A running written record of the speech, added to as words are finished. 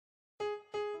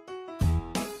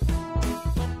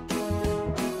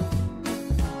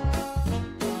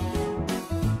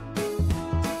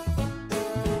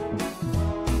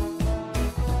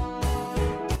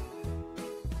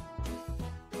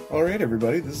Alright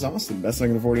everybody, this is Austin, Best I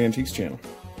Can Afford Antiques channel.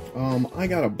 I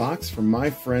got a box from my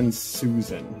friend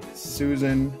Susan.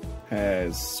 Susan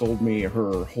has sold me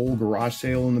her whole garage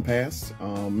sale in the past.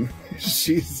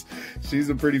 She's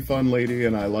a pretty fun lady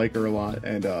and I like her a lot,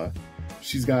 and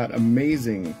she's got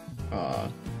amazing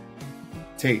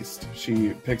taste. She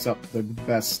picks up the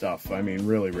best stuff. I mean,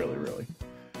 really.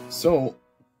 So,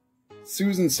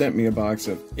 Susan sent me a box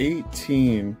of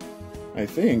 18, I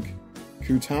think,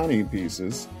 Kutani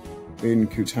pieces made in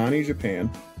Kutani, Japan.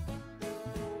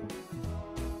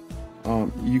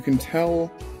 You can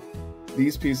tell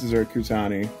these pieces are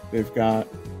Kutani. They've got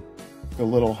the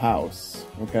little house,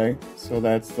 okay? So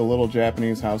that's the little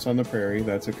Japanese house on the prairie.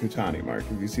 That's a Kutani mark.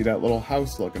 If you see that little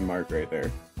house looking mark right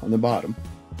there on the bottom,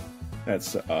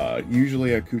 that's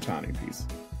usually a Kutani piece.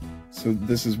 So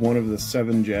this is one of the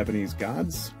 7 Japanese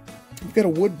gods. You've got a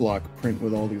woodblock print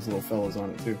with all these little fellas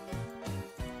on it too.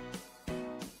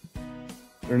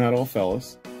 They're not all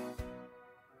fellas.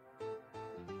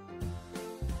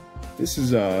 This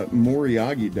is a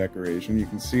Moriagi decoration. You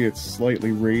can see it's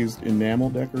slightly raised enamel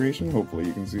decoration. Hopefully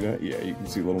you can see that. Yeah, you can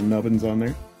see little nubbins on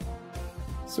there.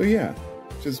 So yeah,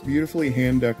 just beautifully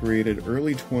hand decorated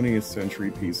early 20th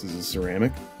century pieces of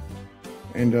ceramic.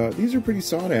 And these are pretty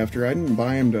sought after. I didn't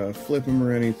buy them to flip them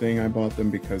or anything. I bought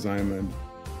them because I'm an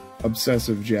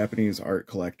obsessive Japanese art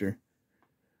collector.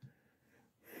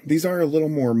 These are a little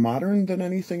more modern than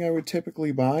anything I would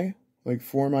typically buy, like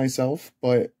for myself,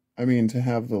 but I mean, to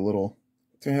have the little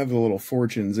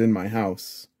fortunes in my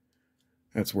house,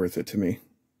 that's worth it to me.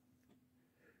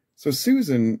 So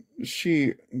Susan,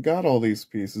 she got all these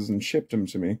pieces and shipped them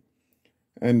to me,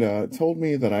 and told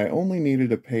me that I only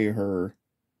needed to pay her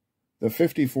the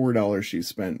 $54 she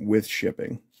spent with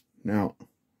shipping. Now,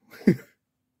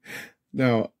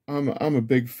 I'm a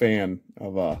big fan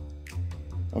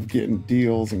of getting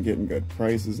deals and getting good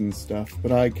prices and stuff,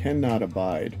 but I cannot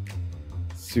abide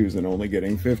Susan only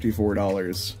getting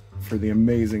 $54 for the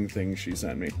amazing things she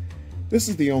sent me. This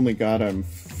is the only god I'm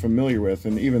familiar with,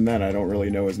 and even then I don't really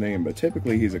know his name, but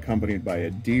typically he's accompanied by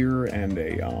a deer and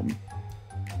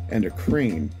a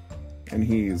crane, and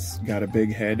he's got a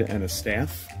big head and a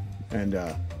staff, and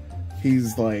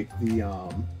he's like the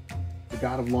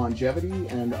god of longevity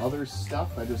and other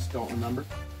stuff. I just don't remember.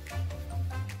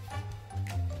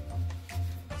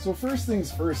 So first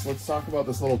things first, let's talk about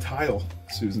this little tile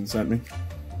Susan sent me.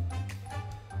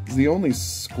 It's the only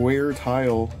square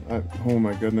tile, oh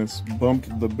my goodness,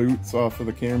 bumped the boots off of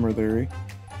the camera there.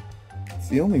 It's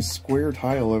the only square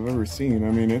tile I've ever seen. I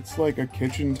mean, it's like a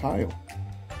kitchen tile.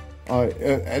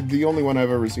 The only one I've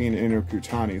ever seen in a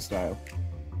Kutani style.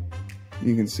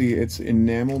 You can see it's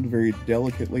enameled very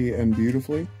delicately and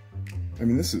beautifully. I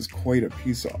mean, this is quite a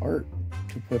piece of art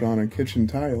to put on a kitchen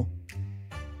tile.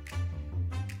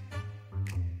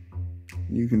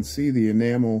 You can see the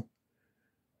enamel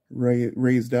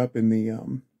raised up in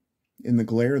the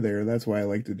glare there. That's why I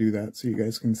like to do that, so you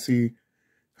guys can see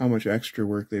how much extra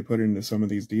work they put into some of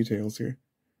these details here.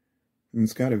 And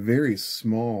it's got a very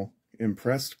small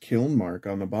impressed kiln mark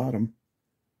on the bottom.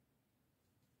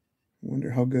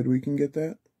 Wonder how good we can get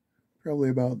that. Probably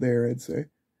about there, I'd say.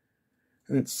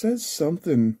 And it says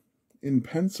something in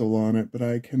pencil on it, but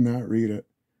I cannot read it.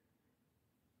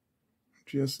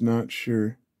 Just not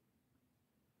sure.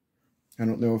 I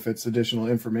don't know if it's additional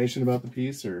information about the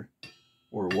piece or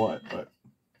what, but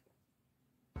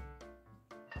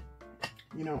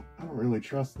you know, I don't really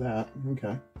trust that.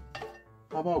 Okay.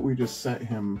 How about we just set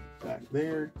him back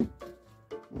there?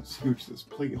 We'll scooch this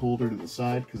plate holder to the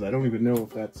side because I don't even know if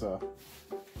that's the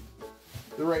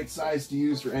right size to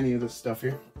use for any of this stuff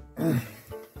here.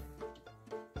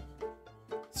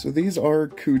 So these are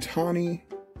Kutani,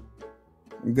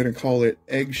 I'm going to call it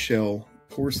eggshell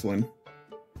porcelain.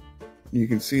 You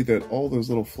can see that all those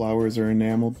little flowers are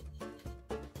enameled.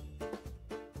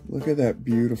 Look at that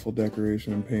beautiful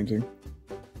decoration and painting.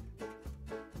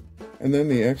 And then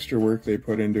the extra work they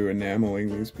put into enameling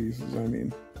these pieces, I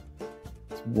mean,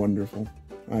 it's wonderful.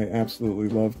 I absolutely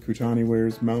love Kutani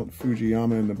wares. Mount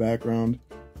Fujiyama in the background.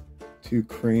 2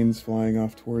 cranes flying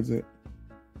off towards it.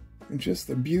 And just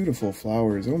the beautiful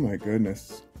flowers. Oh my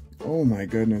goodness. Oh my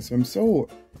goodness. I'm so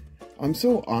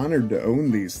honored to own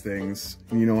these things.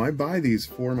 You know, I buy these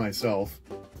for myself.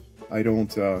 I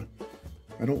don't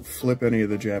flip any of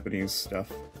the Japanese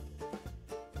stuff.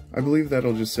 I believe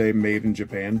that'll just say made in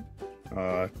Japan.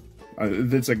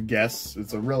 It's a guess.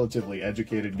 It's a relatively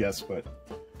educated guess, but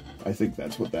I think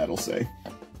that's what that'll say.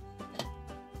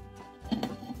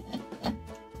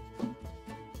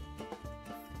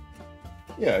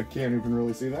 Yeah, I can't even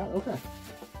really see that. Okay.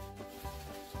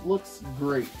 Looks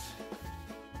great.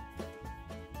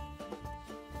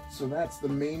 So that's the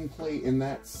main plate in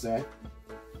that set.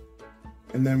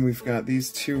 And then we've got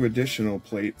these two additional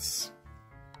plates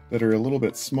that are a little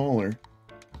bit smaller.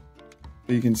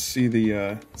 But you can see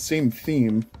the same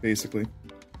theme, basically.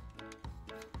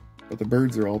 But the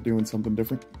birds are all doing something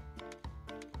different.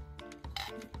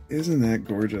 Isn't that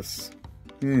gorgeous?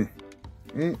 And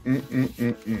you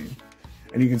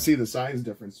can see the size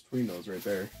difference between those right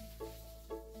there.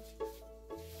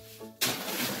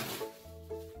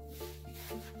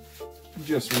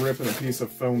 Just ripping a piece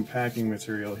of foam packing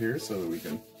material here so that we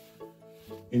can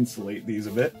insulate these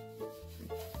a bit.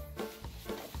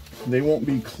 They won't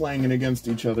be clanging against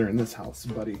each other in this house,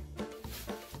 buddy.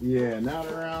 Yeah, not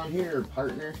around here,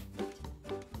 partner.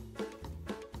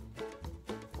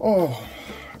 Oh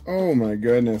my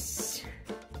goodness.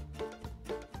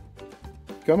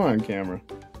 Come on, camera.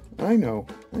 I know.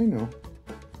 Been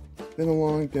a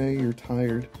long day, you're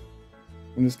tired.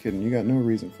 I'm just kidding, you got no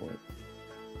reason for it.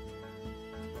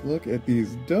 Look at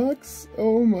these ducks.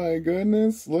 Oh my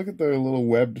goodness. Look at their little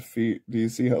webbed feet. Do you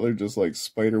see how they're just like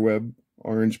spider web,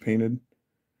 orange painted?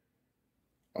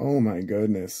 Oh my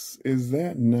goodness. Is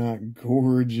that not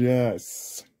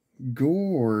gorgeous?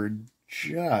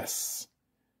 Gorgeous.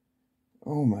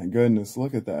 Oh my goodness.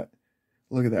 Look at that.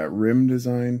 Look at that rim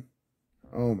design.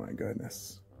 Oh my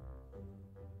goodness.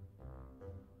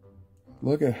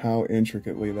 Look at how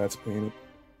intricately that's painted.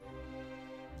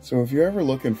 So if you're ever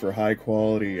looking for high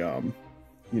quality, you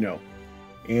know,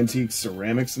 antique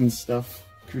ceramics and stuff,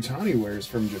 Kutani wares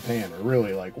from Japan are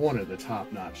really like one of the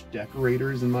top-notch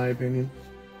decorators in my opinion.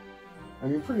 I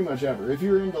mean, pretty much ever. If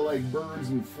you're into like birds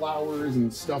and flowers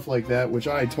and stuff like that, which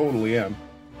I totally am.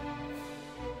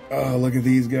 Oh, look at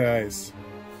these guys.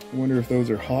 I wonder if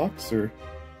those are hawks or...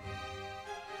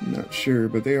 I'm not sure,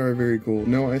 but they are very cool.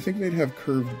 No, I think they'd have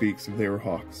curved beaks if they were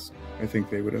hawks. I think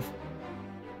they would have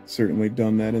certainly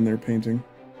done that in their painting.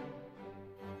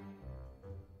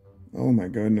 Oh my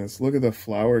goodness, look at the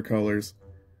flower colors.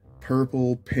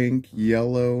 Purple, pink,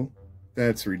 yellow.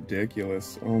 That's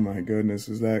ridiculous. Oh my goodness,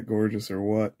 is that gorgeous or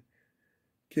what?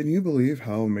 Can you believe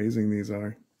how amazing these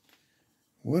are?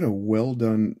 What a well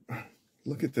done...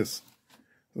 Look at this.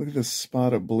 Look at this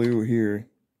spot of blue here.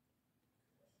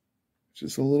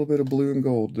 Just a little bit of blue and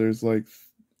gold. There's like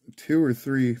three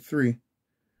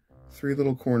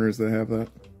little corners that have that.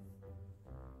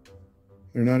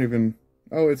 They're not even...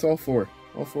 Oh, it's all four.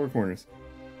 All four corners.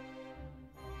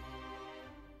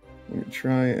 Let me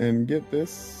try and get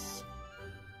this.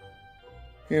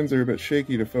 Hands are a bit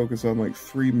shaky to focus on like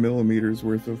 3 millimeters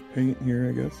worth of paint here,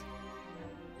 I guess.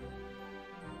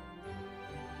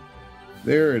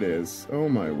 There it is. Oh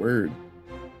my word.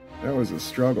 That was a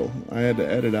struggle. I had to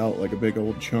edit out like a big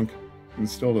old chunk and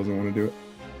still doesn't want to do it.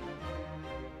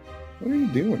 What are you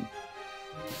doing?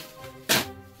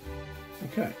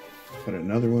 Okay, put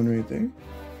another one right there.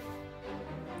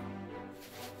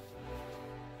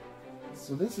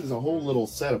 So this is a whole little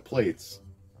set of plates.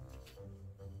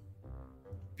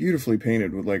 Beautifully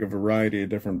painted with like a variety of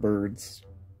different birds.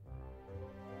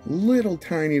 Little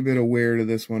tiny bit of wear to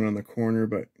this one on the corner,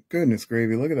 but goodness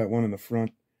gravy, look at that one in the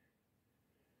front.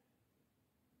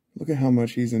 Look at how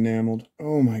much he's enameled.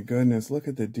 Oh my goodness, look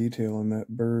at the detail on that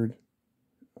bird.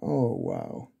 Oh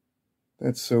wow.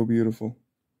 That's so beautiful.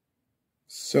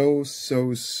 So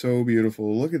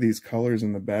beautiful. Look at these colors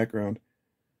in the background.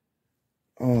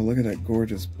 Oh, look at that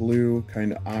gorgeous blue,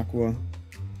 kind of aqua.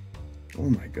 Oh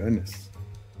my goodness.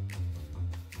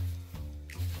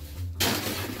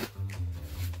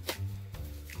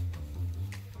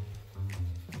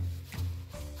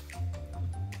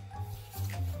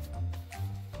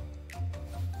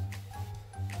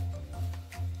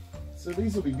 So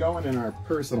these will be going in our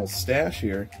personal stash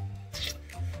here.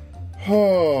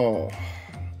 Oh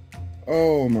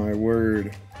my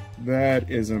word.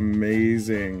 That is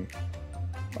amazing.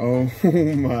 Oh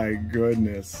my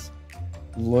goodness.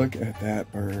 Look at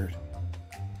that bird.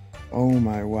 Oh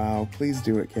my wow. Please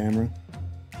do it, camera.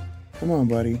 Come on,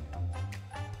 buddy.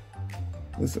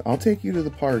 Listen, I'll take you to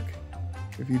the park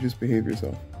if you just behave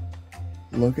yourself.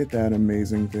 Look at that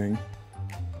amazing thing.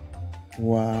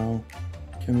 Wow.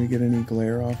 Can we get any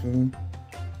glare off of him?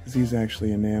 Because he's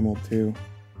actually enameled too.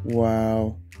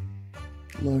 Wow.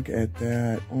 Look at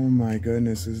that. Oh my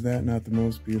goodness, is that not the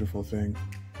most beautiful thing?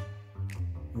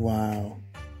 Wow.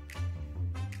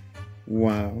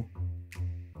 Wow.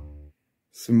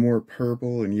 Some more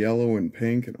purple and yellow and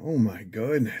pink, and oh my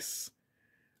goodness.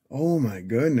 Oh my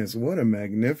goodness, what a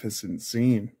magnificent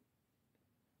scene.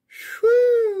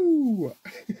 Whew!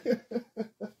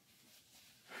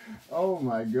 Oh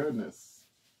my goodness.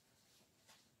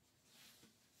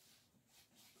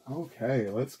 Okay,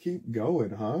 let's keep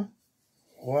going, huh?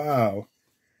 Wow.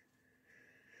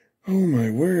 Oh my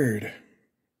word.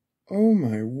 Oh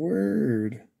my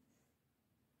word.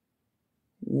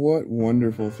 What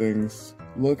wonderful things.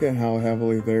 Look at how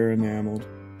heavily they're enameled.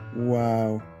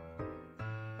 Wow.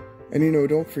 And you know,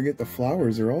 don't forget the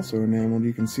flowers are also enameled.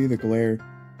 You can see the glare.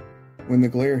 When the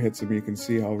glare hits them, you can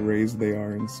see how raised they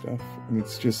are and stuff. And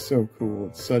it's just so cool.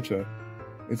 It's such a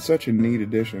neat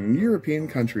addition. In European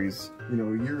countries, you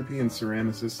know, European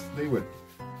ceramicists, they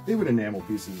would enamel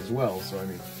pieces as well. So I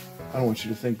mean, I don't want you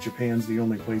to think Japan's the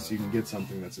only place you can get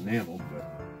something that's enameled,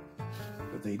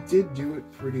 but they did do it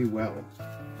pretty well.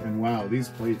 And wow, these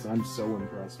plates I'm so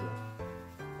impressed with.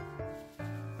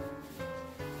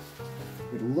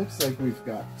 It looks like we've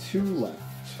got 2 left.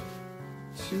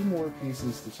 2 more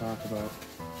pieces to talk about.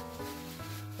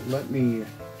 Let me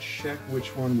check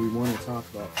which one we want to talk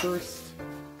about first.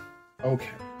 Okay.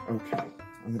 I'm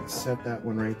going to set that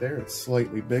one right there. It's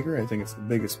slightly bigger. I think it's the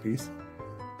biggest piece.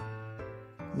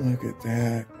 Look at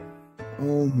that.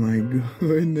 Oh my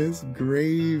goodness,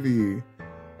 gravy.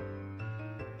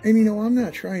 And you know, I'm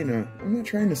not trying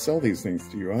to sell these things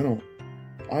to you.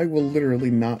 I will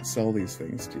literally not sell these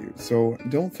things to you. So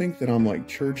don't think that I'm like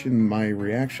churching my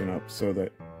reaction up so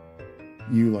that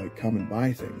you like come and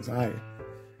buy things. I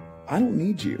don't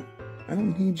need you. I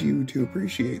don't need you to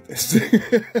appreciate this.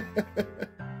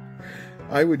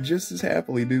 I would just as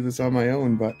happily do this on my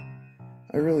own, but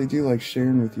I really do like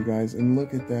sharing with you guys. And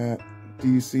look at that. Do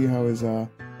you see how his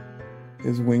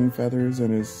wing feathers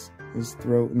and his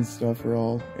throat and stuff are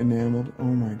all enameled? Oh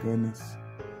my goodness.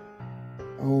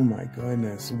 Oh my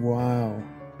goodness, wow.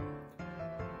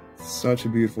 Such a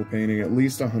beautiful painting, at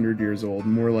least 100 years old,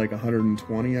 more like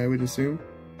 120 I would assume.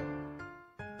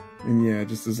 And yeah,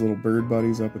 just his little bird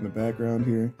buddies up in the background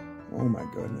here. Oh my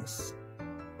goodness.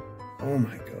 Oh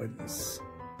my goodness.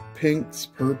 Pinks,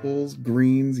 purples,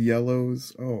 greens,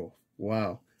 yellows. Oh,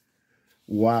 wow.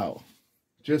 Wow.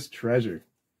 Just treasure.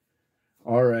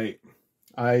 Alright.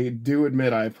 I do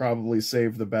admit I probably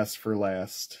saved the best for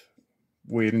last.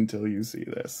 Wait until you see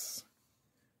this.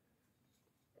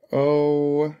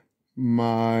 Oh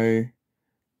my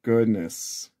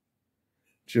goodness.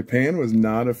 Japan was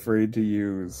not afraid to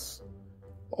use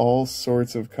all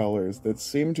sorts of colors that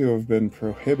seem to have been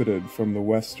prohibited from the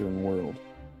Western world.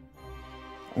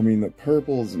 I mean, the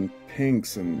purples and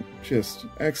pinks and just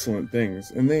excellent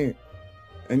things. And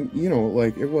you know,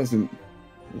 like, it wasn't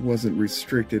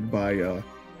restricted by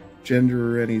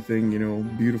gender or anything, you know.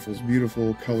 Beautiful's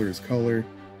beautiful, color's color,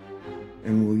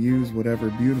 and we'll use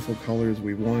whatever beautiful colors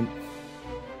we want.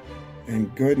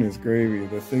 And goodness gravy,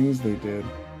 the things they did.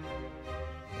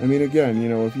 I mean, again, you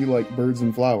know, if you like birds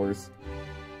and flowers,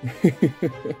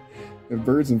 if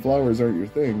birds and flowers aren't your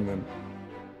thing, then,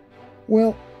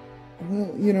 well,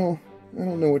 you know, I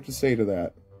don't know what to say to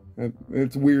that.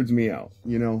 It weirds me out,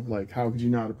 you know, like, how could you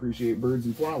not appreciate birds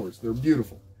and flowers? They're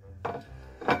beautiful.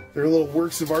 They're little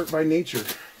works of art by nature.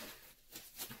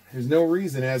 There's no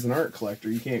reason as an art collector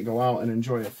you can't go out and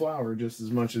enjoy a flower just as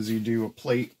much as you do a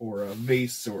plate or a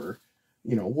vase or,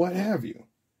 you know, what have you.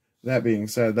 That being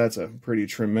said, that's a pretty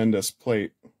tremendous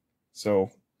plate.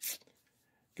 So,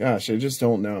 gosh, I just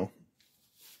don't know.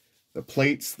 The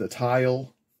plates, the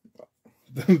tile,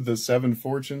 the 7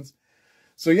 fortunes.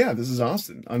 So yeah, this is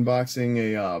Austin unboxing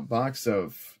a box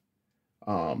of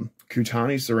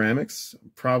Kutani ceramics,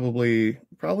 probably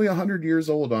 100 years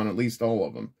old on at least all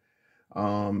of them.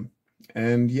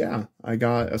 And yeah, I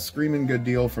got a screaming good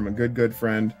deal from a good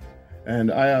friend,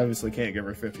 and I obviously can't give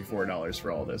her $54 for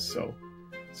all this, so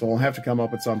I'll have to come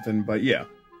up with something. But yeah,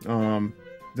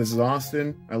 this is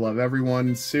Austin. I love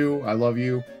everyone. Sue, I love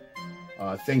you.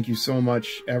 Thank you so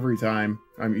much every time.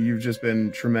 I mean, you've just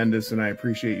been tremendous, and I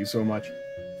appreciate you so much.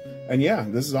 And yeah,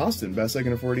 this is Austin, Best I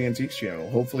Can Afford Antiques channel.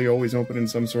 Hopefully always opening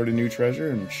some sort of new treasure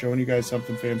and showing you guys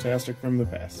something fantastic from the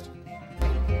past.